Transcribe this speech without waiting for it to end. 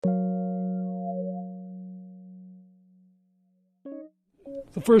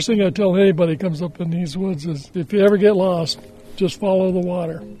The first thing I tell anybody comes up in these woods is if you ever get lost, just follow the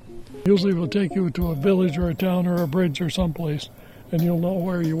water. Usually it will take you to a village or a town or a bridge or someplace, and you'll know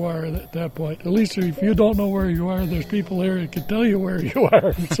where you are at that point. At least if you don't know where you are, there's people there that can tell you where you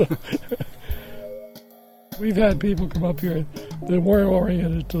are. So, we've had people come up here that weren't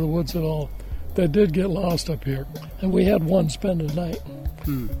oriented to the woods at all, that did get lost up here. And we had one spend a night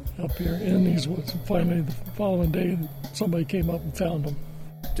up here in these woods. And finally, the following day, somebody came up and found them.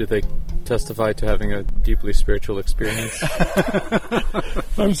 Did they testify to having a deeply spiritual experience?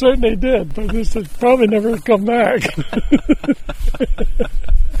 I'm certain they did, but this would probably never come back.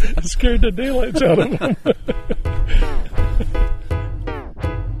 It scared the daylights out of them.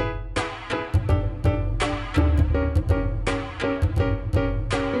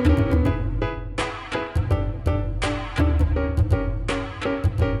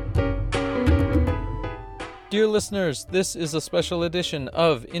 Dear listeners, this is a special edition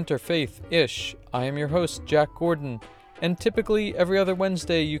of Interfaith-ish. I am your host, Jack Gordon, and typically every other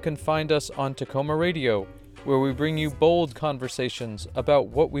Wednesday you can find us on Tacoma Radio, where we bring you bold conversations about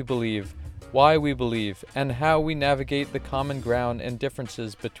what we believe, why we believe, and how we navigate the common ground and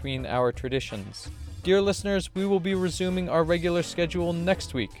differences between our traditions. Dear listeners, we will be resuming our regular schedule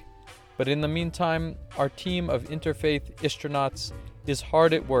next week, but in the meantime, our team of Interfaith-ishtronauts is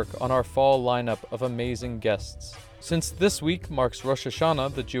hard at work on our fall lineup of amazing guests. Since this week marks Rosh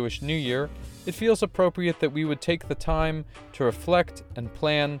Hashanah, the Jewish New Year, it feels appropriate that we would take the time to reflect and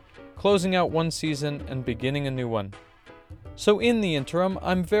plan, closing out one season and beginning a new one. So in the interim,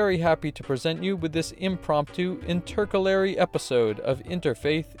 I'm very happy to present you with this impromptu, intercalary episode of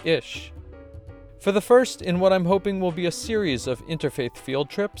Interfaith-ish. For the first in what I'm hoping will be a series of interfaith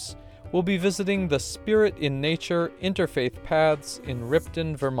field trips, we'll be visiting the Spirit in Nature Interfaith Paths in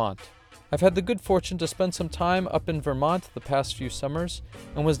Ripton, Vermont. I've had the good fortune to spend some time up in Vermont the past few summers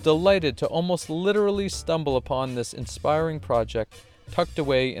and was delighted to almost literally stumble upon this inspiring project tucked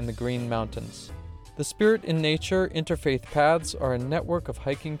away in the Green Mountains. The Spirit in Nature Interfaith Paths are a network of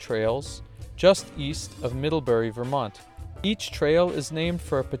hiking trails just east of Middlebury, Vermont. Each trail is named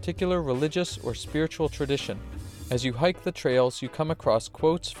for a particular religious or spiritual tradition. As you hike the trails, you come across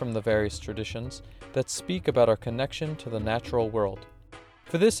quotes from the various traditions that speak about our connection to the natural world.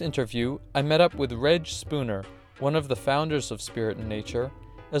 For this interview, I met up with Reg Spooner, one of the founders of Spirit in Nature,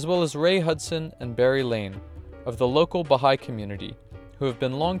 as well as Ray Hudson and Barry Lane of the local Baha'i community, who have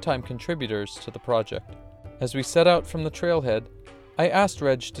been longtime contributors to the project. As we set out from the trailhead, I asked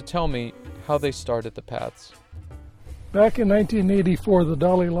Reg to tell me how they started the paths. Back in 1984, the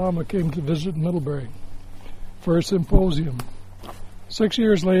Dalai Lama came to visit Middlebury for a symposium. 6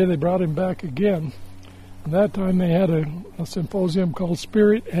 years later, they brought him back again. And that time they had a symposium called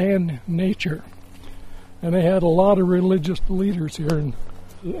Spirit and Nature. And they had a lot of religious leaders here. And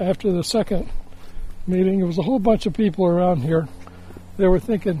after the second meeting, there was a whole bunch of people around here. They were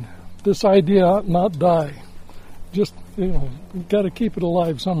thinking, this idea ought not die. Just, we've got to keep it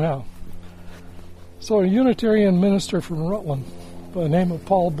alive somehow. So a Unitarian minister from Rutland by the name of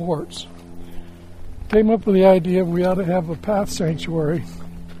Paul Bortz came up with the idea we ought to have a path sanctuary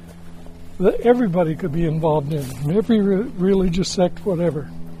that everybody could be involved in, every religious sect,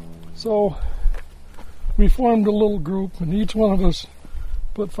 whatever. So we formed a little group, and each one of us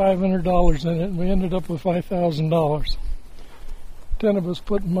put $500 in it, and we ended up with $5,000. 10 of us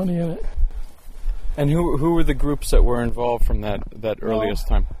put money in it. And who were the groups that were involved from that earliest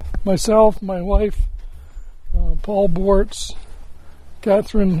time? Myself, my wife, Paul Bortz,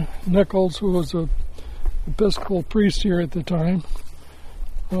 Catherine Nichols, who was a Episcopal priest here at the time,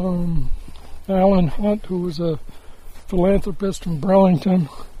 Alan Hunt, who was a philanthropist from Burlington,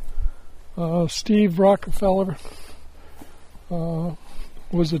 Steve Rockefeller,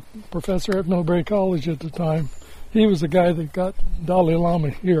 was a professor at Middlebury College at the time. He was the guy that got Dalai Lama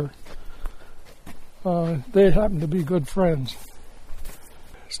here. They happened to be good friends.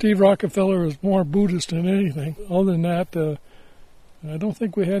 Steve Rockefeller was more Buddhist than anything. Other than that, I don't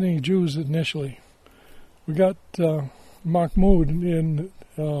think we had any Jews initially. We got Mahmoud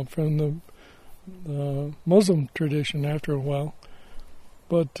from the Muslim tradition after a while.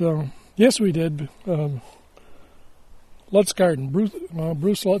 But yes, we did. Lutzgarden,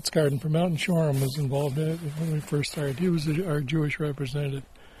 Bruce Lutzgarden from Mountain Shoreham was involved in it when we first started. He was our Jewish representative.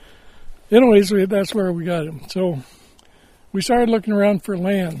 Anyways, that's where we got him. So we started looking around for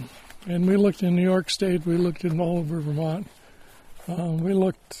land, and we looked in New York State. We looked in all over Vermont. We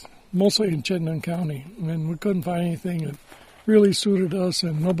looked mostly in Chittenden County, and we couldn't find anything that really suited us,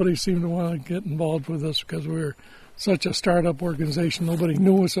 and nobody seemed to want to get involved with us because we were such a startup organization. Nobody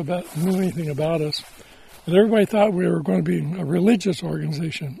knew anything about us. But everybody thought we were going to be a religious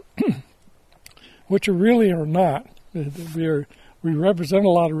organization, which we really are not. We represent a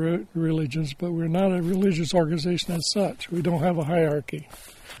lot of religions, but we're not a religious organization as such. We don't have a hierarchy.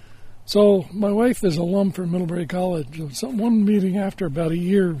 So my wife is an alum from Middlebury College. One meeting after about a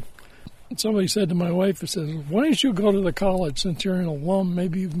year, somebody said to my wife, "Why don't you go to the college since you're an alum?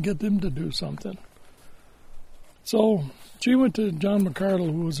 Maybe you can get them to do something." So she went to John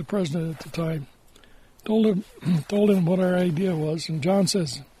McCardle, who was the president at the time, told him what our idea was, and John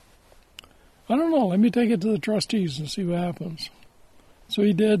says, "I don't know, let me take it to the trustees and see what happens." So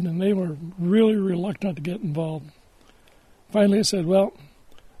he did, and they were really reluctant to get involved. Finally he said, "Well,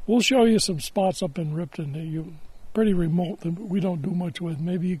 we'll show you some spots up in Ripton that you pretty remote that we don't do much with.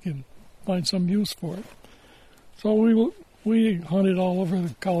 Maybe you can find some use for it." So we hunted all over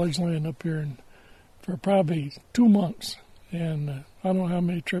the college land up here for probably 2 months. And I don't know how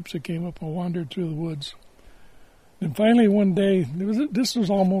many trips it came up. I wandered through the woods. And finally one day, this was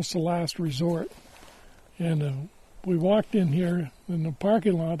almost the last resort. And we walked in here, and the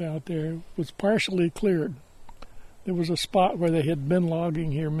parking lot out there was partially cleared. There was a spot where they had been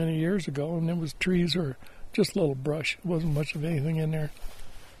logging here many years ago, and there was trees or just a little brush. It wasn't much of anything in there.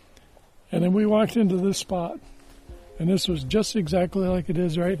 And then we walked into this spot, and this was just exactly like it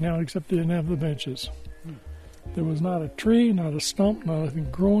is right now, except it didn't have the benches. There was not a tree, not a stump, nothing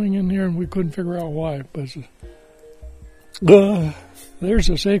growing in here, and we couldn't figure out why. But there's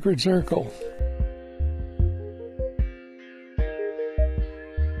a sacred circle.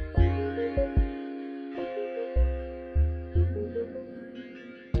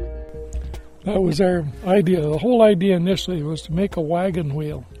 That was our idea. The whole idea initially was to make a wagon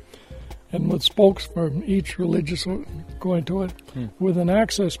wheel, and with spokes from each religious going to it, with an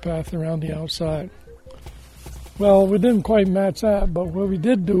access path around the outside. Well, we didn't quite match that, but what we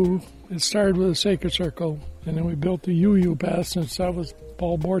did do, it started with a sacred circle, and then we built the UU path, since that was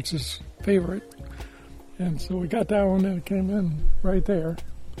Paul Bortz's favorite. And so we got that one, and it came in right there.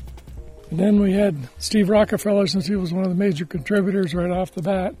 And then we had Steve Rockefeller, since he was one of the major contributors right off the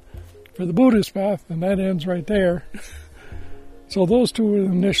bat, for the Buddhist path, and that ends right there. So those two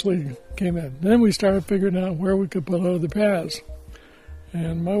initially came in. Then we started figuring out where we could put other paths.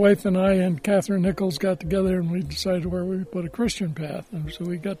 And my wife and I and Catherine Nichols got together, and we decided where we would put a Christian path. And so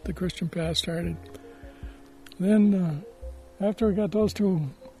we got the Christian path started. Then after we got those two,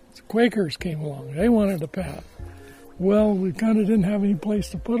 the Quakers came along. They wanted a path. Well, we kind of didn't have any place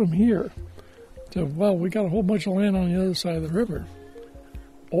to put them here. So, well, we got a whole bunch of land on the other side of the river.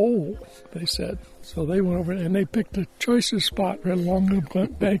 "Oh," they said. So they went over and they picked the choicest spot right along the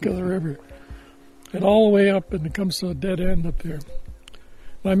bank of the river. And all the way up, and it comes to a dead end up there.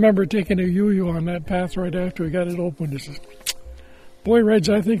 And I remember taking a UU on that path right after we got it opened. It says, "Boy, Reg,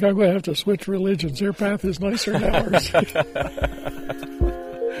 I think I'm going to have to switch religions. Their path is nicer than ours."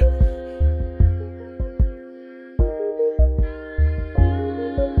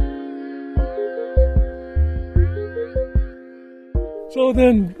 So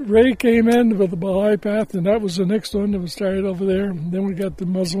then Ray came in with the Baha'i path, and that was the next one that was started over there. And then we got the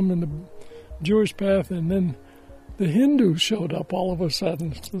Muslim and the Jewish path, and then the Hindus showed up all of a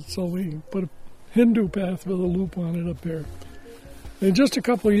sudden. So we put a Hindu path with a loop on it up there. And just a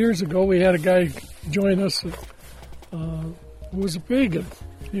couple of years ago, we had a guy join us who was a pagan.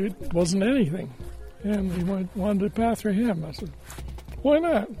 He wasn't anything. And we wanted a path for him. I said, "Why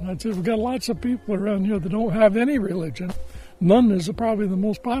not?" I said, "We've got lots of people around here that don't have any religion. None is probably the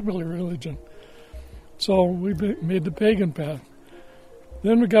most popular religion." So we made the pagan path.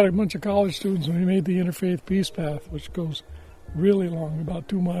 Then we got a bunch of college students, and we made the Interfaith Peace Path, which goes really long, about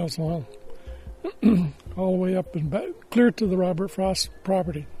 2 miles long, all the way up and back, clear to the Robert Frost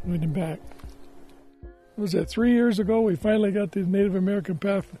property, went and back. Was it 3 years ago? We finally got the Native American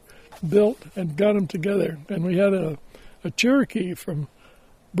path built and got them together. And we had a Cherokee from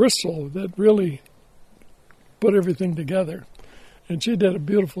Bristol that really put everything together. And she did a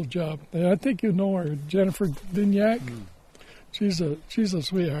beautiful job. And I think you know her, Jennifer Vignac. She's a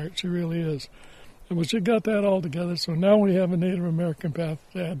sweetheart. She really is. And she got that all together. So now we have a Native American path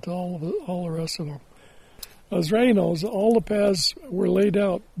to add to all the rest of them. As Ray knows, all the paths were laid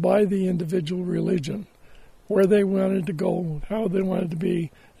out by the individual religion, where they wanted to go, how they wanted to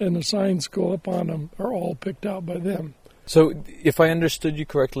be, and the signs go up on them are all picked out by them. So if I understood you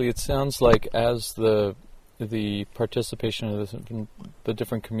correctly, it sounds like as the participation of the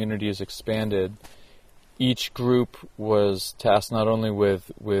different communities expanded, each group was tasked not only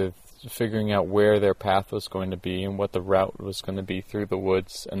with figuring out where their path was going to be and what the route was going to be through the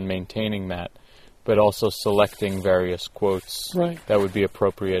woods and maintaining that, but also selecting various quotes Right. that would be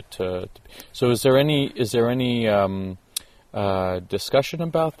appropriate to. So is there any discussion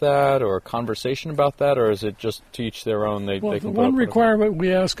about that or conversation about that, or is it just to each their own? They Well, can the put up one with it? requirement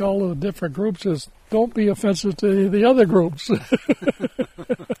we ask all of the different groups is don't be offensive to the other groups.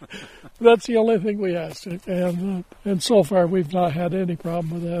 That's the only thing we ask, and so far we've not had any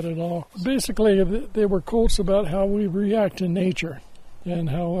problem with that at all. Basically, they were quotes about how we react to nature and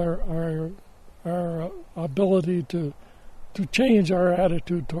how our ability to change our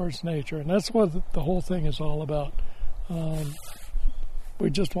attitude towards nature, and that's what the whole thing is all about. We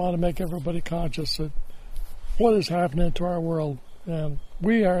just want to make everybody conscious that what is happening to our world, and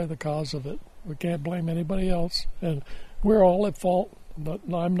we are the cause of it. We can't blame anybody else, and we're all at fault. But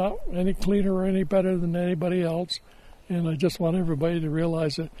I'm not any cleaner or any better than anybody else, and I just want everybody to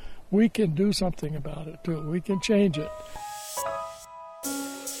realize that we can do something about it too. We can change it.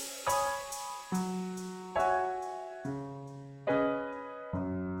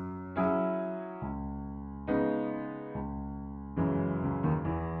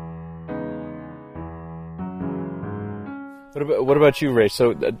 What about you, Ray?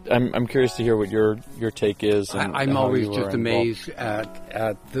 So I'm curious to hear what your take is. And I'm how always you were just involved. amazed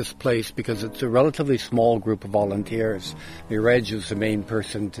at this place because it's a relatively small group of volunteers. Reg is the main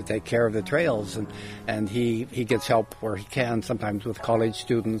person to take care of the trails, and he gets help where he can, sometimes with college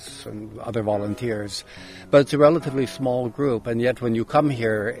students and other volunteers. But it's a relatively small group, and yet when you come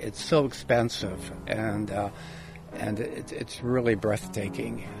here, it's so expansive, and it's really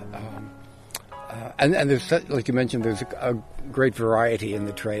breathtaking. And there's, like you mentioned, there's a great variety in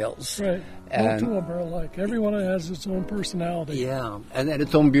the trails. Right. No two of them are alike. Everyone has its own personality. Yeah, and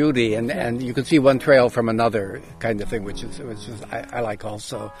its own beauty, and you can see one trail from another kind of thing, which is I like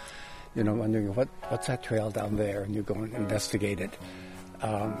also, wondering what's that trail down there, and you go and investigate it.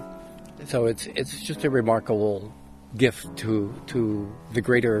 So it's just a remarkable gift to the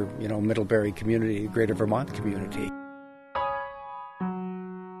greater Middlebury community, greater Vermont community.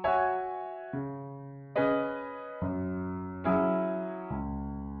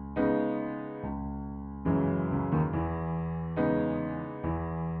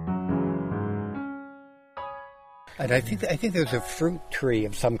 And I think there's a fruit tree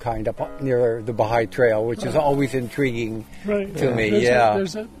of some kind up near the Baha'i Trail, which is always intriguing to me.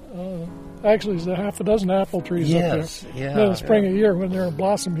 There's actually there's a half a dozen apple trees up there. Yeah. In the spring of year, when they're in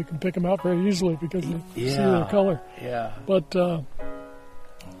blossom, you can pick them out very easily because you see their color. Yeah. But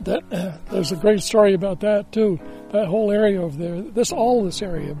there's a great story about that too. That whole area over there, all this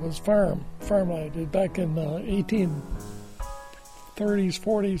area was farmland. Back in 1830s,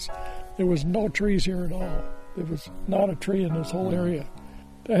 40s, there was no trees here at all. There was not a tree in this whole area.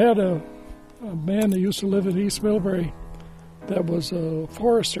 I had a man that used to live in East Middlebury that was a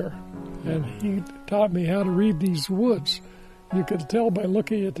forester, and he taught me how to read these woods. You could tell by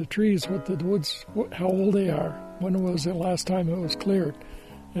looking at the trees what the woods, how old they are, when was the last time it was cleared,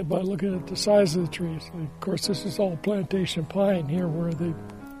 and by looking at the size of the trees. And of course, this is all plantation pine here, where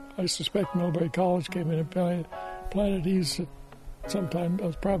I suspect Middlebury College came in and planted these. Sometime it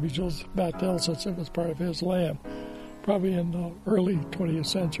was probably Joseph Battelle, since it was part of his land, probably in the early 20th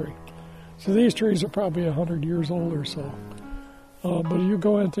century. So these trees are probably 100 years old or so. But you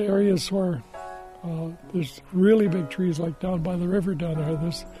go into areas where there's really big trees, like down by the river down there.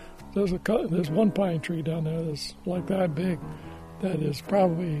 There's one pine tree down there that's like that big, that is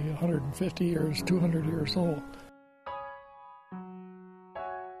probably 150 years, 200 years old.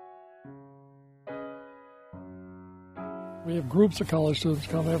 We have groups of college students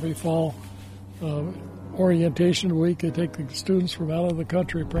come every fall. Orientation week, they take the students from out of the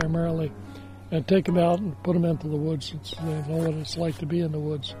country primarily and take them out and put them into the woods. They know what it's like to be in the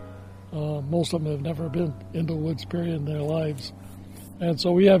woods. Most of them have never been in the woods, period, in their lives. And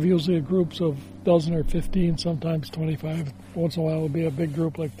so we have usually groups of a dozen or 15, sometimes 25. Once in a while it'll be a big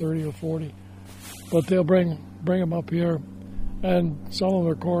group like 30 or 40. But they'll bring them up here, and some of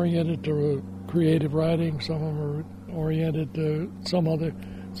them are oriented to creative writing, some of them are oriented to some other.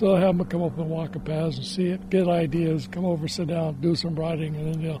 So they'll have them come up and walk a path and see it, get ideas, come over, sit down, do some writing,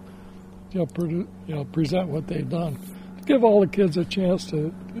 and then they'll present what they've done. Give all the kids a chance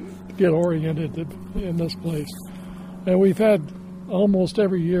to get oriented in this place. And we've had almost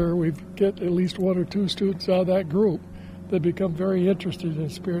every year, we get at least one or two students out of that group that become very interested in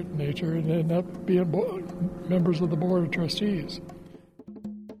spirit and nature and end up being members of the Board of Trustees.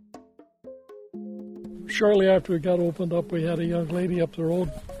 Shortly after it got opened up, we had a young lady up the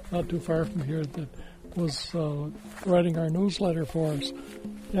road, not too far from here, that was writing our newsletter for us.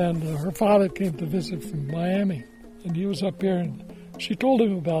 And her father came to visit from Miami, and he was up here, and she told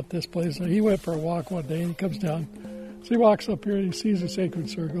him about this place. So he went for a walk one day, and he comes down. So he walks up here, and he sees a sacred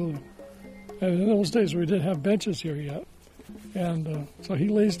circle. And in those days, we didn't have benches here yet. And so he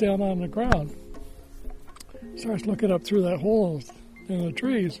lays down on the ground, starts looking up through that hole in the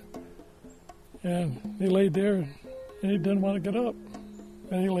trees. And he laid there, and he didn't want to get up.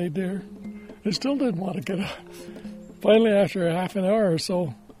 And he laid there, and still didn't want to get up. Finally, after a half an hour or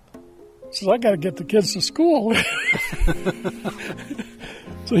so, he says, I got to get the kids to school.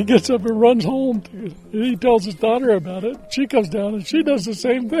 So he gets up and runs home. And he tells his daughter about it. She comes down, and she does the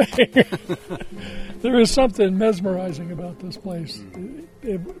same thing. There is something mesmerizing about this place.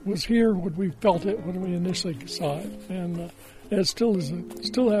 It was here when we felt it, when we initially saw it. And it still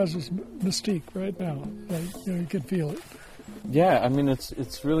has this mystique right now. You can feel it. Yeah, I mean,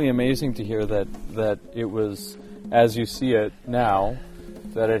 it's really amazing to hear that it was, as you see it now,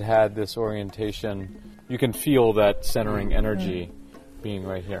 that it had this orientation. You can feel that centering energy being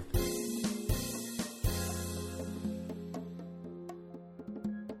right here.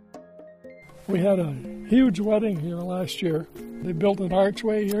 We had a huge wedding here last year. They built an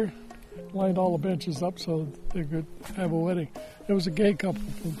archway here, lined all the benches up so they could have a wedding. There was a gay couple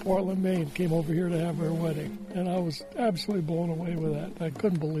from Portland, Maine, came over here to have their wedding, and I was absolutely blown away with that. I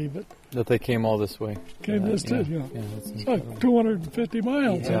couldn't believe it. That they came all this way. Came this yeah. did, yeah. That's it's like 250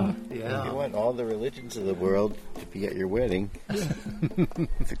 miles. Yeah. You want all the religions of the world to be at your wedding. Yeah.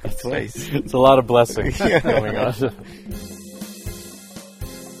 It's a good place. It's a lot of blessings going on.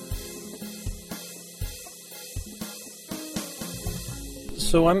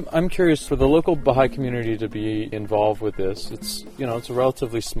 So I'm curious, for the local Baha'i community to be involved with this. It's a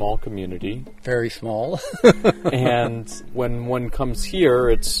relatively small community. Very small. And when one comes here,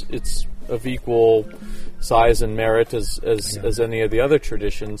 it's of equal size and merit as any of the other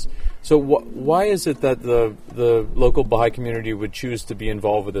traditions. So why is it that the local Baha'i community would choose to be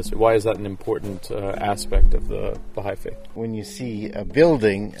involved with this? Why is that an important aspect of the Baha'i faith? When you see a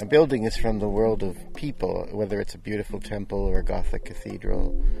building is from the world of people, whether it's a beautiful temple or a Gothic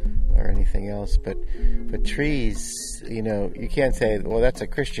cathedral or anything else. But trees, you can't say, well, that's a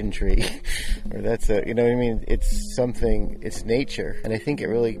Christian tree or that's a, it's something, it's nature. And I think it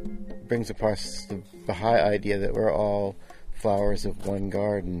really brings across the Baha'i idea that we're all flowers of one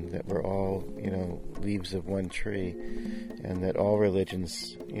garden, that we're all, leaves of one tree, and that all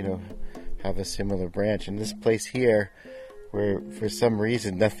religions, have a similar branch. And this place here, where for some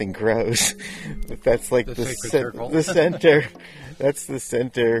reason nothing grows, but that's like the center. That's the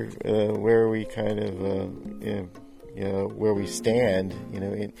center where we kind of, where we stand,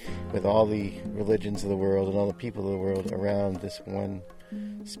 with all the religions of the world and all the people of the world around this one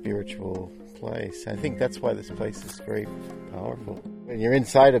spiritual place. I think that's why this place is very powerful. When you're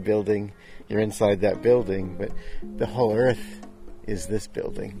inside a building, you're inside that building, but the whole earth is this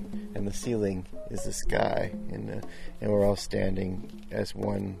building, and the ceiling is the sky, and we're all standing as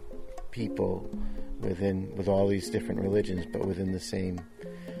one people with all these different religions, but within the same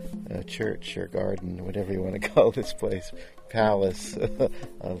church or garden, whatever you want to call this place, palace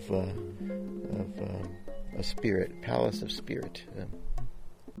of spirit, palace of spirit.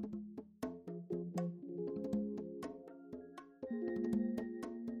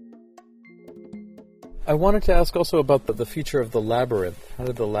 I wanted to ask also about the feature of the labyrinth. How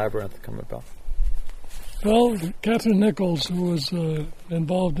did the labyrinth come about? Well, Catherine Nichols, who was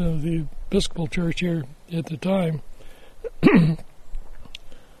involved in the Episcopal Church here at the time,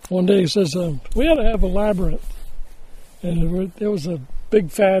 one day he says, we ought to have a labyrinth. And there was a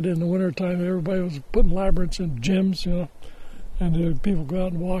big fad in the wintertime. Everybody was putting labyrinths in gyms, and people go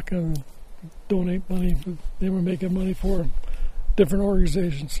out and walk and donate money. They were making money for different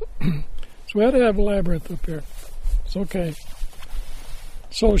organizations. So we had to have a labyrinth up here. It's okay.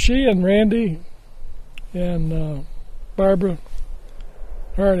 So she and Randy and Barbara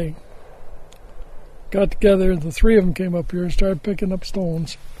Harding got together. The three of them came up here and started picking up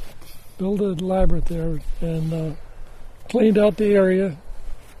stones, built a labyrinth there, and cleaned out the area.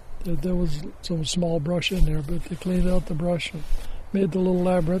 There was some small brush in there, but they cleaned out the brush and made the little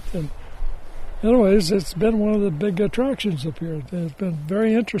labyrinth. And anyways, it's been one of the big attractions up here. It's been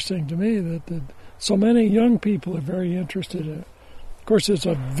very interesting to me that so many young people are very interested in it. Of course, it's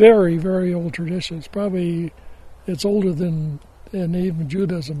a very, very old tradition. It's older than even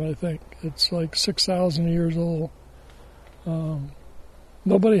Judaism, I think. It's like 6,000 years old.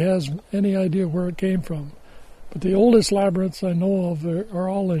 Nobody has any idea where it came from. But the oldest labyrinths I know of are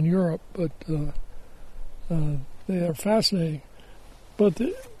all in Europe, but they are fascinating. But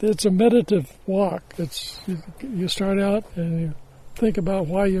it's a meditative walk. You start out and you think about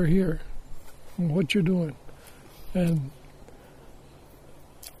why you're here and what you're doing. And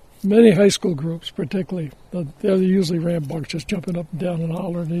many high school groups, particularly, they're usually rambunctious, just jumping up and down and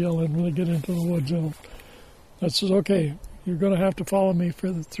hollering and yelling when they get into the woods. I says, okay, you're going to have to follow me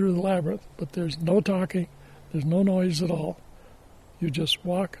through the labyrinth, but there's no talking, there's no noise at all. You just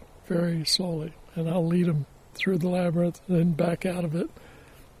walk very slowly, and I'll lead them through the labyrinth and then back out of it.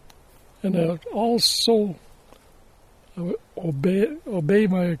 And they'll also obey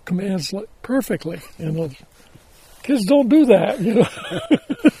my commands perfectly. Kids don't do that,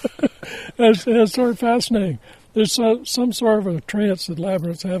 That's sort of fascinating. There's some sort of a trance that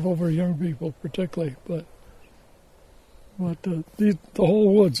labyrinths have over young people, particularly, but the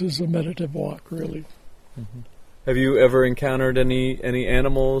whole woods is a meditative walk, really. Mm-hmm. Have you ever encountered any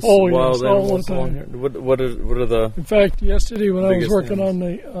animals? Oh, wild yes, animals all the time. along here? What are the? In fact, yesterday when I was biggest working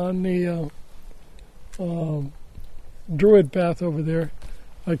animals? on the Druid path over there,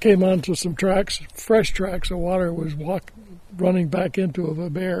 I came onto some tracks, fresh tracks of water was running back into of a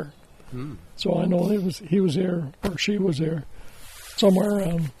bear. Mm. So I know he was there or she was there somewhere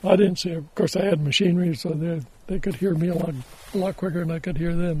around. I didn't see it. Of course, I had machinery, so they could hear me a lot quicker than I could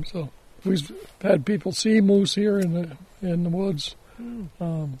hear them. So we've had people see moose here in the woods.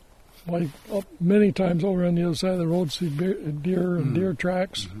 Many times over on the other side of the road, see deer and deer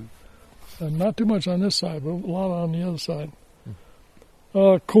tracks. Mm-hmm. Not too much on this side, but a lot on the other side.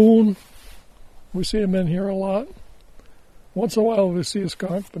 Coon, we see them in here a lot. Once in a while we see a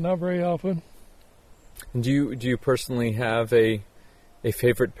skunk, but not very often. And do you personally have a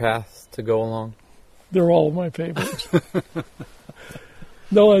favorite path to go along? They're all my favorites.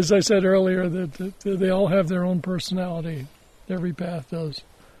 No, as I said earlier, that they all have their own personality. Every path does.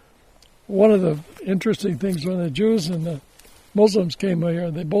 One of the interesting things when the Jews and the Muslims came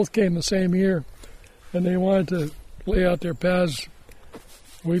here, they both came the same year, and they wanted to lay out their paths.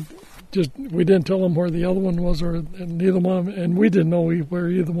 We didn't tell them where the other one was, and we didn't know where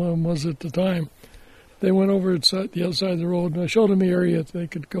either one of them was at the time. They went over to the other side of the road, and I showed them the area they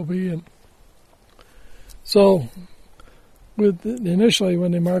could go be in. So, initially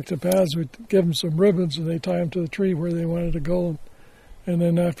when they marked the paths, we'd give them some ribbons, and they tie them to the tree where they wanted to go. And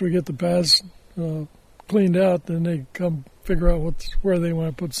then after we get the paths cleaned out, then they come figure out where they want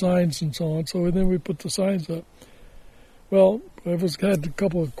to put signs and so on. So then we put the signs up. Well, I had a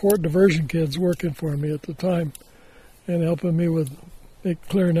couple of court diversion kids working for me at the time and helping me with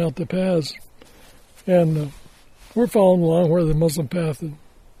clearing out the paths. And we're following along where the Muslim path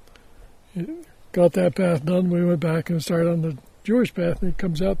got that path done. We went back and started on the Jewish path, and it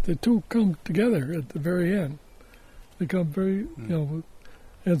comes out, the two come together at the very end. They come very,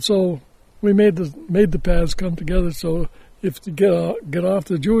 and so we made the paths come together. So if you get off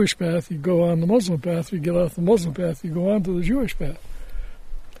the Jewish path, you go on the Muslim path. If you get off the Muslim path, you go on to the Jewish path.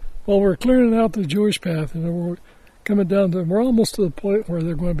 Well, we're clearing out the Jewish path, and we're coming down we're almost to the point where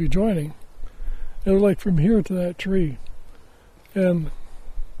they're going to be joining. It was like from here to that tree. And the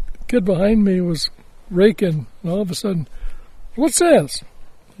kid behind me was raking, and all of a sudden, what's this?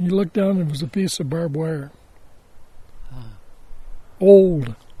 And you looked down, and it was a piece of barbed wire.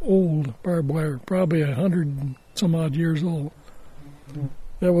 Old barbed wire, probably 100 some odd years old.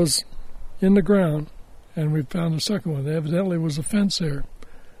 That was in the ground, and we found a second one. There evidently was a fence there.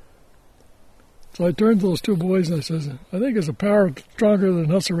 So I turned to those two boys and I said, I think there's a power stronger than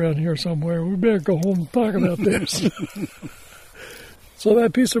us around here somewhere. We better go home and talk about this. So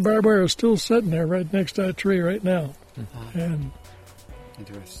that piece of barbed wire is still sitting there right next to that tree right now. Mm-hmm. And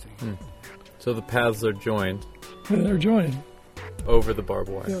interesting. So the paths are joined. And they're joined. Over the barbed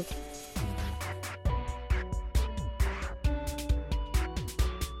wire. Yep.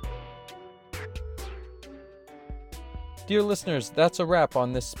 Dear listeners, that's a wrap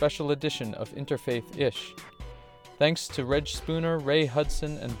on this special edition of Interfaith-ish. Thanks to Reg Spooner, Ray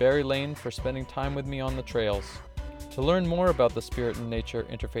Hudson, and Barry Lane for spending time with me on the trails. To learn more about the Spirit in Nature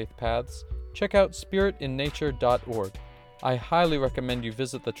Interfaith Paths, check out spiritinnature.org. I highly recommend you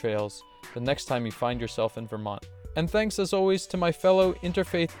visit the trails the next time you find yourself in Vermont. And thanks as always to my fellow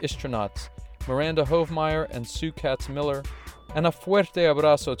Interfaith-ishtronauts, Miranda Hovmeyer and Sue Katz-Miller, and a fuerte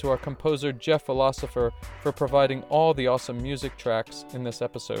abrazo to our composer Jeff Philosopher for providing all the awesome music tracks in this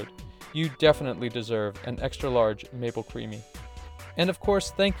episode. You definitely deserve an extra large Maple Creamy. And of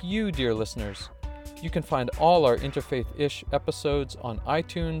course, thank you, dear listeners. You can find all our Interfaith-ish episodes on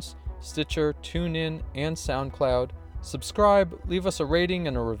iTunes, Stitcher, TuneIn, and SoundCloud. Subscribe, leave us a rating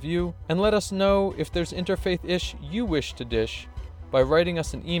and a review, and let us know if there's Interfaith-ish you wish to dish by writing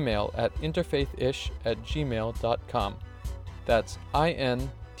us an email at interfaithish@gmail.com. That's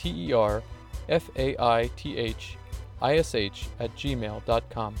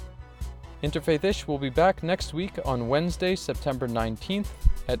interfaithish@gmail.com. Interfaith-ish will be back next week on Wednesday, September 19th.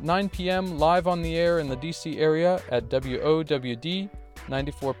 At 9 p.m., live on the air in the DC area at WOWD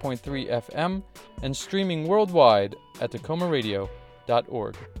 94.3 FM and streaming worldwide at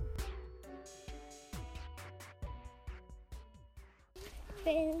tacomaradio.org.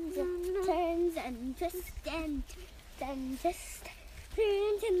 Spins and turns and twists and twist,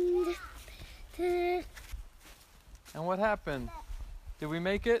 turns and twist. And what happened? Did we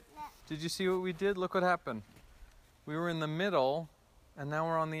make it? Did you see what we did? Look what happened. We were in the middle, and now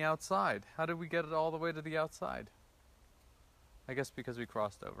we're on the outside. How did we get it all the way to the outside? I guess because we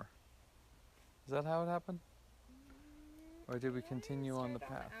crossed over. Is that how it happened? Or did we continue on the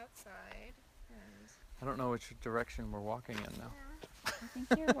path? Outside. I don't know which direction we're walking in now. I think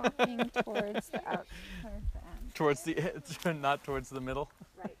you're walking towards the end. Towards the edge, not towards the middle?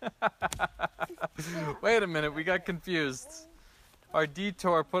 Right. Wait a minute, we got confused. Our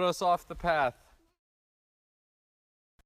detour put us off the path.